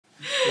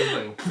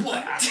It was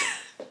like,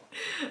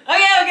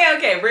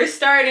 Okay. We're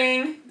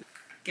starting.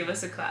 Give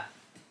us a clap.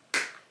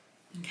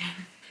 Okay.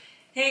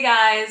 Hey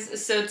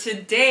guys, so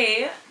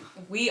today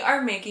we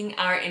are making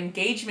our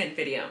engagement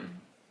video.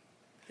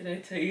 Did I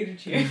tell you to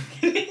cheer?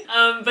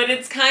 But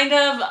it's kind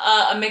of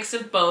a mix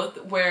of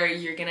both, where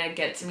you're gonna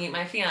get to meet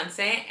my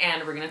fiance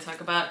and we're gonna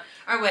talk about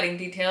our wedding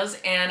details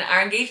and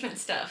our engagement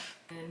stuff.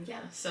 And yeah,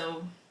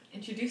 so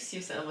introduce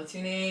yourself. What's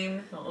your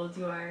name? How old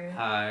you are?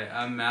 Hi,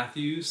 I'm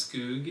Matthew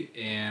Skoog,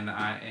 and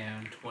I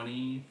am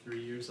 23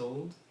 years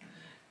old.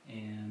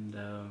 And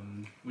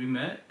we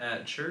met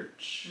at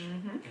church,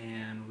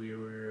 and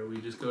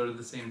we just go to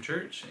the same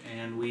church,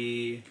 and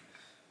we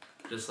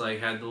just like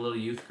had the little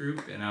youth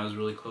group, and I was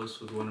really close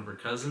with one of her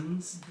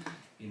cousins.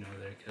 You know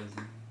their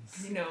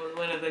cousins. You know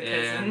one of the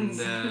cousins.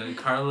 And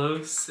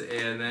Carlos,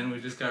 and then we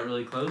just got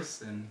really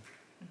close and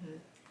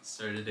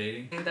started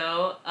dating.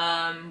 Though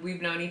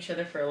we've known each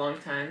other for a long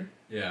time.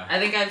 Yeah. I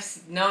think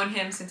I've known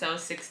him since I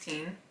was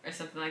 16 or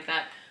something like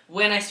that,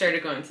 when I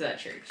started going to that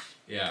church.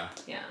 Yeah.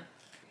 Yeah.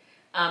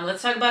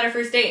 Let's talk about our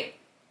first date.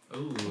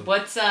 Ooh.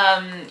 What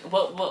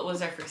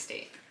was our first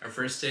date? Our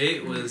first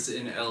date was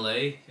in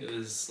LA. It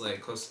was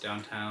like close to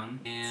downtown,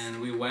 and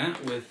we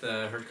went with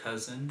her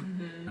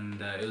cousin, and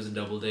it was a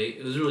double date.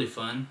 It was really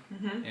fun,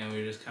 and we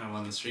were just kind of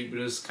on the street, but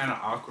it was kind of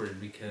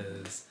awkward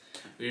because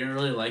we didn't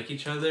really like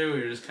each other.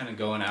 We were just kind of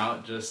going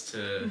out just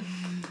to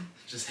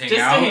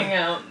hang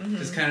out.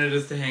 Just kind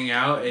of to hang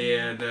out,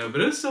 and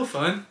but it was still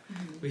fun.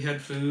 We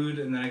had food,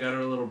 and then I got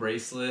her a little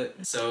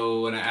bracelet.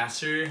 So when I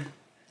asked her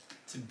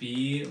to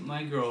be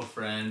my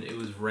girlfriend, it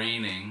was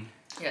raining.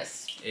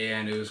 Yes.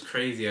 And it was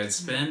crazy. I'd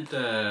spent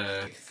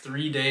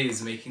 3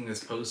 days making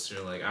this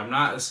poster. Like, I'm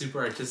not a super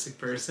artistic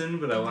person,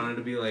 but I wanted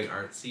to be like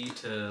artsy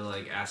to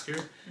like ask her,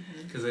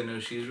 because I know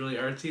she's really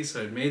artsy.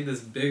 So I made this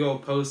big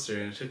old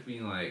poster, and it took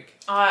me like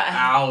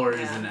hours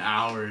and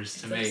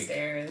hours to make.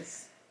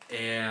 Upstairs.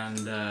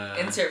 And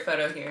insert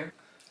photo here.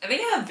 I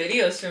think I have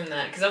videos from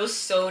that because I was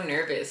so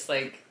nervous.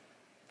 Like,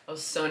 I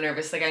was so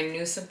nervous. Like, I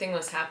knew something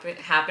was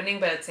happening,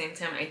 but at the same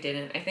time, I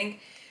didn't. I think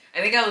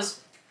I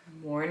was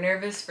more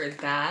nervous for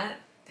that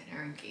than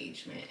our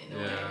engagement in a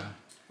way.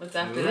 What's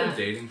after that? We were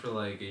dating for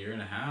like a year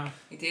and a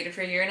half. We dated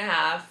for a year and a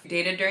half. We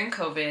dated during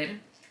COVID.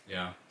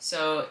 Yeah.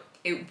 So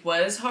it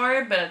was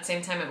hard, but at the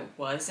same time it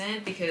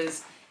wasn't,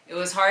 because it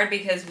was hard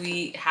because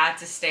we had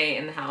to stay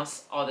in the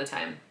house all the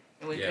time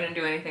and we couldn't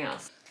do anything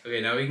else. Okay,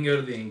 now we can go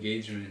to the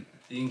engagement.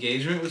 The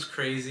engagement was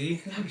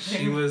crazy.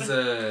 She was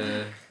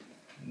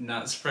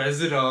not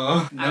surprised at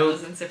all. I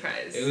wasn't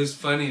surprised. It was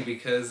funny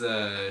because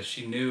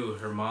she knew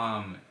her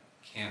mom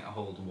can't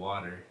hold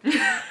water.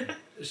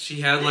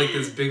 She had like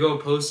this big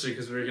old poster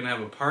because we were gonna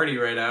have a party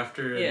right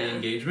after the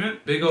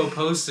engagement. Big old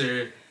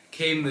poster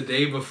came the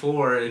day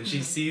before, and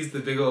she sees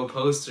the big old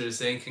poster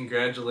saying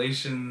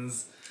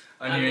congratulations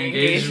on your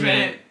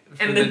engagement.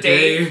 And the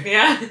date.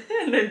 Yeah,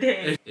 and the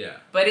date. Yeah.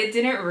 But it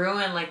didn't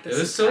ruin like the surprise.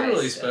 It was still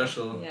really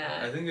special.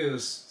 Yeah. I think it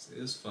was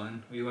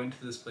fun. We went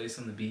to this place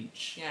on the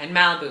beach. Yeah, in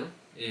Malibu.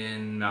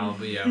 In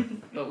Malibu, yeah.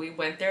 But we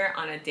went there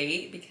on a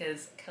date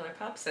because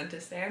ColourPop sent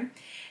us there.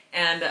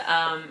 And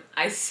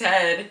I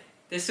said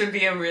this would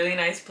be a really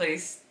nice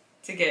place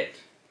to get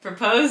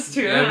proposed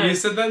to. Yeah, you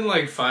said that in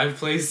like 5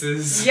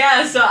 places.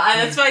 Yeah, so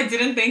that's why I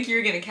didn't think you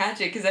were going to catch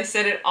it, because I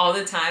said it all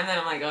the time, and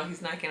I'm like, oh,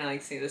 he's not going to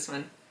like see this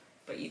one.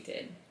 But you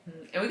did.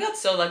 And we got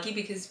so lucky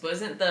because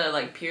wasn't the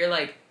like pier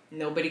like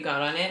nobody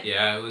got on it?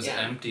 Yeah, it was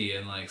empty,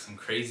 and like some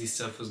crazy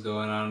stuff was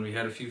going on. We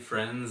had a few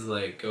friends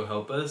like go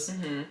help us.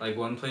 Like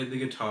one played the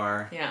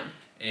guitar. Yeah.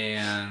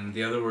 And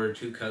the other were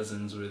 2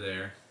 cousins were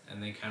there,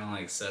 and they kind of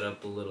like set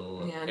up a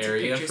little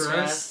area for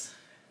us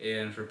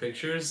and for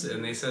pictures.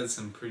 And they said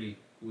some pretty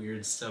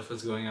weird stuff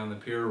was going on the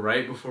pier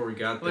right before we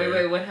got there.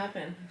 Wait, what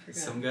happened? I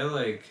forgot. Some guy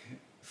like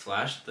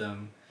flashed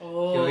them.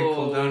 Oh. He like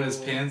pulled down his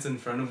pants in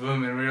front of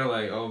them, and we were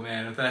like, oh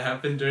man, if that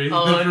happened during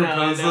the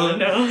proposal.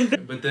 No.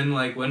 But then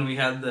like when we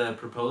had the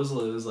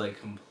proposal, it was like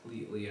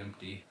completely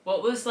empty.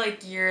 What was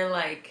like your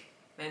like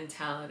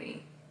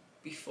mentality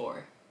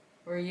before?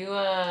 Were you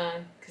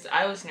because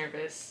I was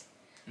nervous,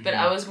 but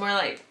I was more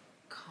like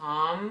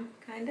calm,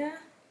 kinda,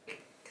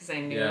 because I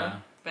knew. Yeah.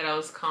 But I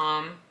was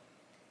calm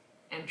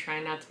and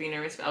trying not to be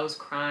nervous, but I was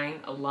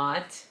crying a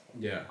lot.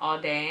 Yeah. All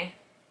day.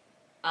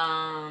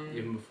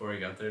 Even before I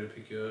got there to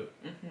pick you up.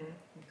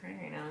 I'm crying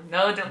right now.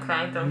 No, don't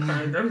cry, don't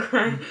cry, don't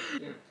cry.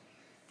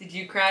 Did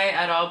you cry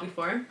at all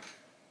before?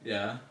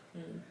 Yeah.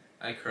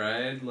 I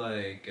cried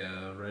like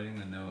writing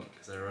the note,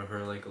 because I wrote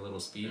her like a little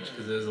speech,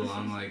 because it was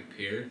along like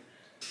pier.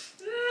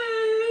 No,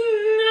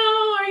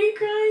 are you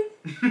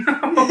crying?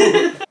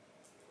 No.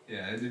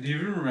 Yeah, did you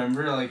even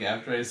remember like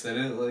after I said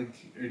it, like,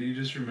 or do you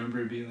just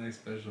remember it being like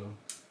special?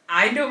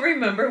 I don't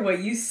remember what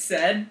you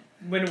said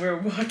when we were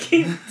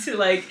walking to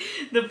like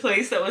the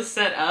place that was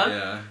set up.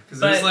 Yeah,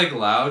 because it was like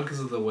loud because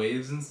of the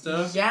waves and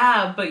stuff.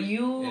 Yeah, but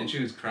you... And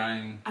she was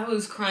crying. I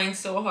was crying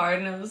so hard,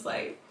 and I was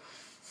like...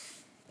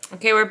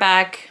 Okay, we're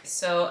back.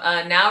 So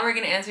now we're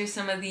going to answer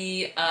some of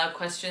the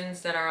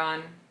questions that are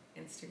on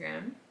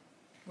Instagram.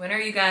 When are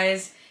you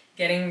guys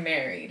getting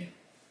married?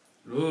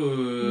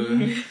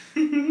 Ooh.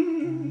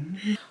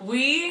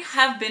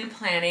 have been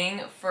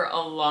planning for a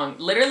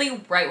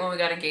literally right when we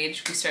got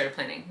engaged, we started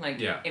planning,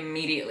 like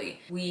immediately.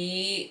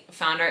 We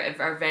found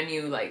our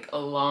venue like a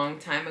long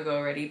time ago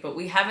already, but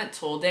we haven't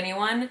told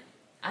anyone.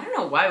 I don't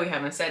know why we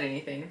haven't said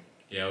anything.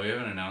 Yeah, we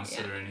haven't announced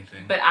it or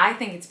anything. But I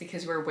think it's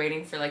because we're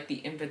waiting for like the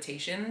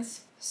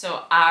invitations.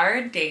 So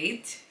our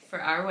date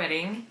for our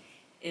wedding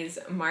is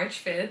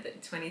March 5th,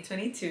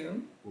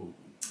 2022. Ooh.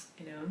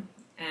 You know,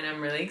 and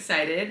I'm really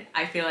excited.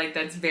 I feel like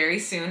that's very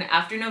soon.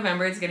 After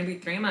November, it's gonna be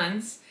 3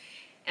 months.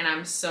 And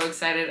I'm so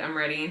excited. I'm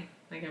ready.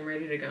 Like, I'm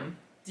ready to go.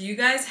 Do you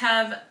guys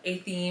have a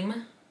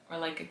theme or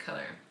like a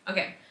color?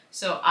 Okay,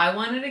 so I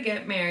wanted to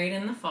get married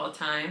in the fall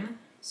time.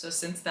 So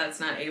since that's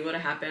not able to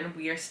happen,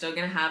 we are still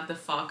gonna have the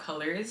fall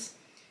colors.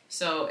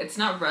 So it's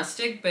not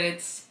rustic, but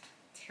it's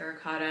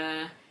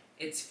terracotta,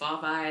 it's fall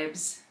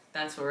vibes.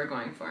 That's what we're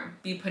going for.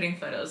 Be putting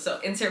photos. So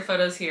insert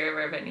photos here of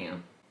our venue.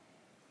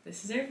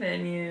 This is our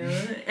venue,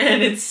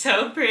 and it's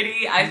so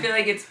pretty. I feel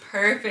like it's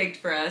perfect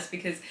for us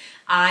because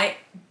I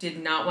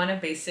did not want a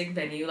basic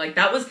venue. Like,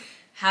 that was,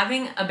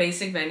 having a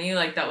basic venue,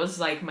 like, that was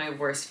like my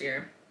worst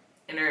fear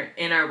in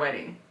our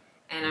wedding.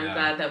 And I'm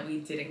glad that we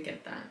didn't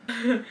get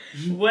that.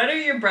 What are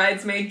your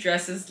bridesmaid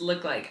dresses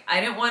look like? I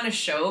didn't want to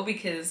show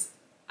because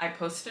I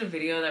posted a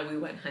video that we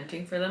went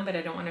hunting for them, but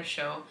I don't want to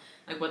show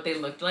like what they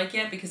looked like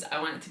yet because I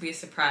want it to be a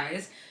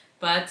surprise.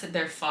 But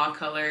they're fall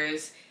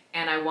colors,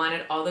 and I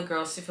wanted all the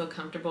girls to feel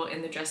comfortable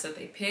in the dress that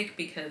they pick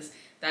because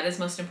that is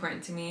most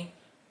important to me.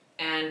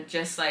 And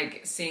just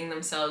like seeing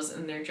themselves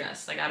in their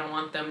dress. Like, I don't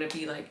want them to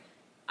be like,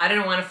 I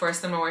didn't want to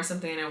force them to wear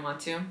something I didn't want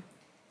to.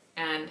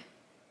 And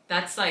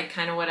that's like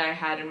kind of what I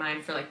had in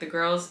mind for like the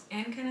girls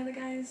and kind of the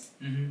guys.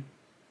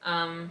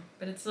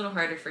 But it's a little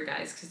harder for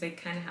guys because they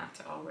kind of have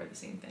to all wear the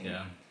same thing.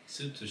 Yeah,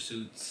 suits are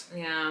suits.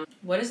 Yeah.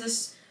 What is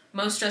this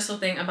most stressful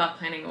thing about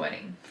planning a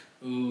wedding?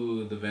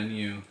 Ooh, the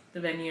venue. The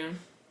venue.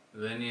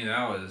 The venue,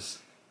 that was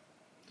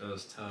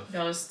tough.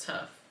 That was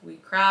tough. We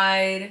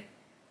cried,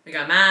 we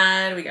got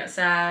mad, we got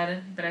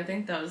sad, but I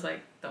think that was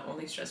like the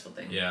only stressful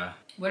thing. Yeah.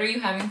 What are you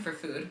having for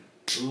food?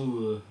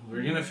 Ooh,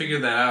 we're gonna figure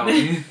that out.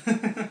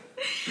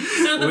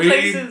 So the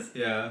places...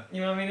 Yeah.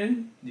 You want me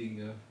to? You can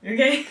go.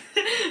 Okay.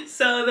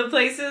 So the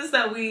places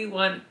that we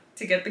want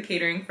to get the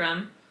catering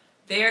from,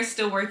 they are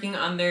still working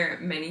on their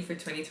menu for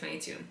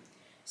 2022.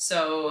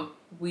 So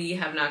we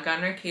have not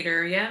gotten our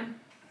caterer yet.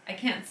 I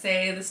can't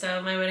say the style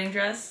of my wedding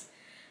dress,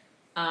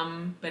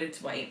 but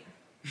it's white.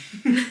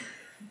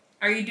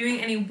 Are you doing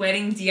any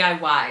wedding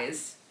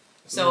DIYs?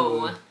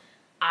 So... Ooh.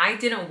 I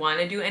didn't want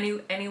to do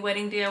any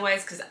wedding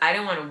DIYs because I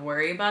didn't want to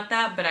worry about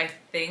that, but I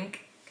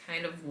think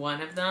kind of one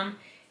of them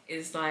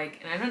is like,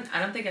 and I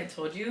don't think I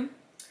told you,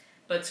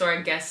 but so our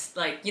guests,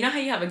 like, you know how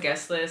you have a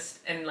guest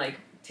list and like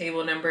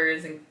table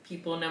numbers and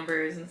people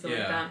numbers and stuff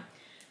like that,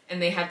 and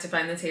they have to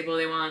find the table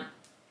they want.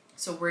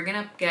 So we're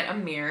gonna get a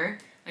mirror,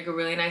 like a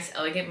really nice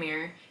elegant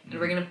mirror, and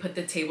we're gonna put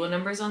the table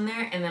numbers on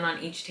there, and then on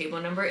each table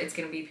number it's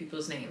gonna be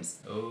people's names.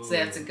 So they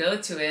have to go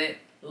to it,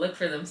 look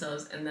for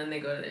themselves, and then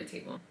they go to their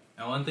table.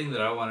 Now, one thing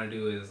that I want to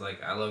do is,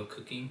 like, I love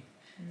cooking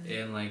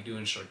and, like,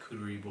 doing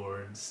charcuterie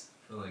boards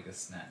for, like, a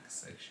snack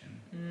section.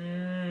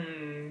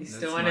 You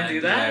still want to do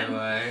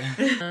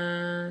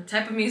that?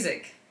 Type of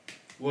music.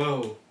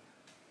 Whoa.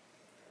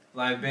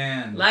 Live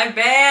band. Live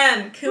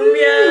band!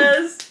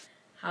 Cumbias!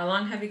 How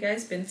long have you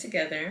guys been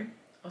together?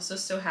 Also,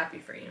 so happy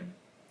for you.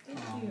 Thank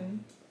you.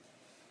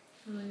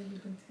 How long have you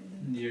been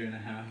together? Year and a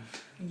half.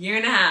 Year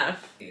and a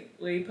half.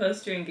 Will you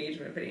post your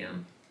engagement video?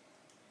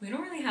 We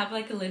don't really have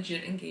like a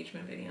legit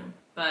engagement video,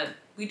 but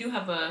we do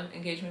have a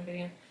engagement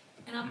video,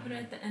 and I'll put it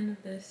at the end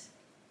of this.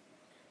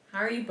 How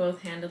are you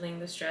both handling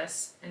the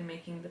stress and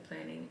making the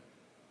planning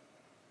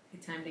a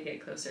time to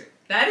get closer?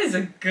 That is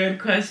a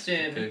good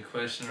question. Good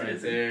question that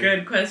right there.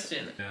 Good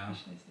question. Yeah. What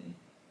should I say?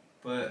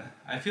 But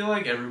I feel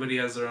like everybody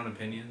has their own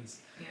opinions.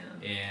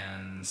 Yeah.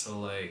 And so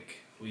like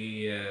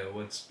we,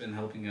 what's been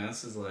helping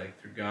us is like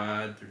through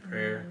God, through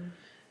prayer.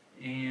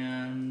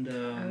 And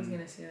I was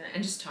gonna say that,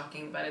 and just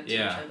talking about it to each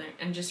other,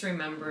 and just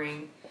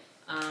remembering,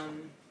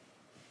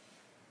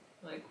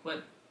 like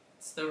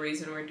what's the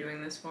reason we're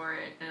doing this for,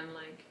 and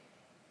like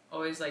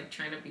always like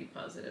trying to be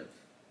positive.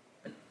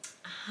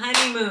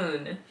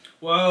 Honeymoon.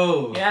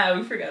 Whoa. Yeah,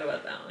 we forgot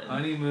about that one.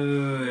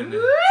 Honeymoon.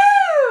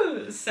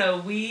 Woo!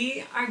 So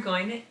we are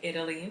going to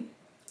Italy,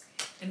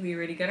 and we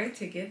already got our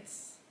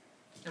tickets,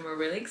 and we're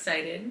really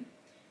excited.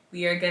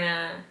 We are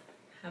gonna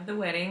have the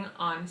wedding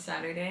on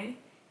Saturday.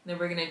 Then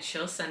we're gonna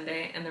chill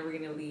Sunday, and then we're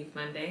gonna leave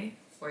Monday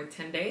for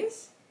 10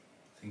 days?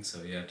 I think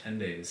so, yeah, 10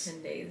 days.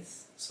 10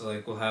 days. So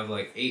like we'll have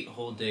like 8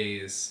 whole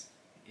days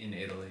in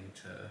Italy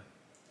to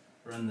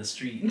run the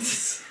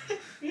streets.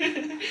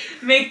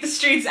 Make the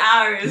streets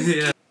ours.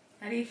 Yeah.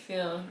 How do you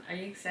feel? Are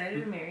you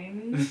excited to marry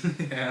me?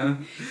 Yeah.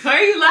 Why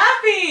are you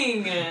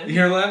laughing?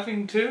 You're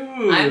laughing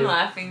too. I'm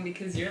laughing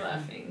because you're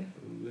laughing.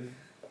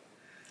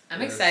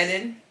 I'm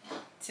excited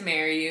to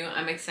marry you.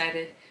 I'm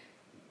excited.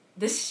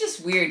 This is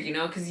just weird, you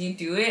know, because you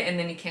do it and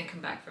then you can't come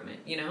back from it,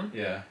 you know?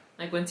 Yeah.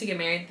 Like, once you get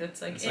married,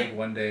 that's like it's like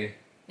one day.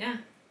 Yeah.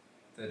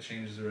 that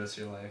changes the rest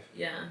of your life.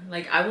 Yeah,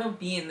 like I won't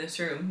be in this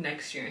room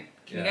next year.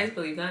 Can you guys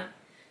believe that?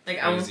 Like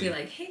I won't be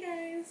like, hey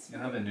guys.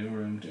 You'll have a new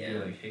room to be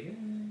like, hey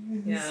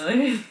guys.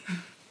 Yeah.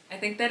 I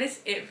think that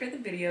is it for the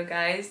video,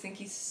 guys. Thank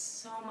you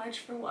so much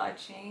for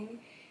watching,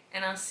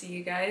 and I'll see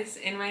you guys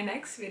in my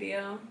next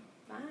video.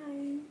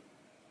 Bye.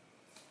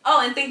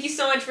 Oh, and thank you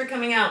so much for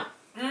coming out.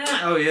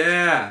 Oh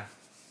yeah.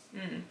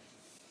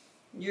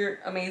 You're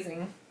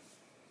amazing.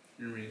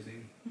 You're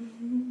amazing.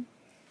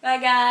 Bye,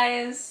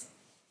 guys.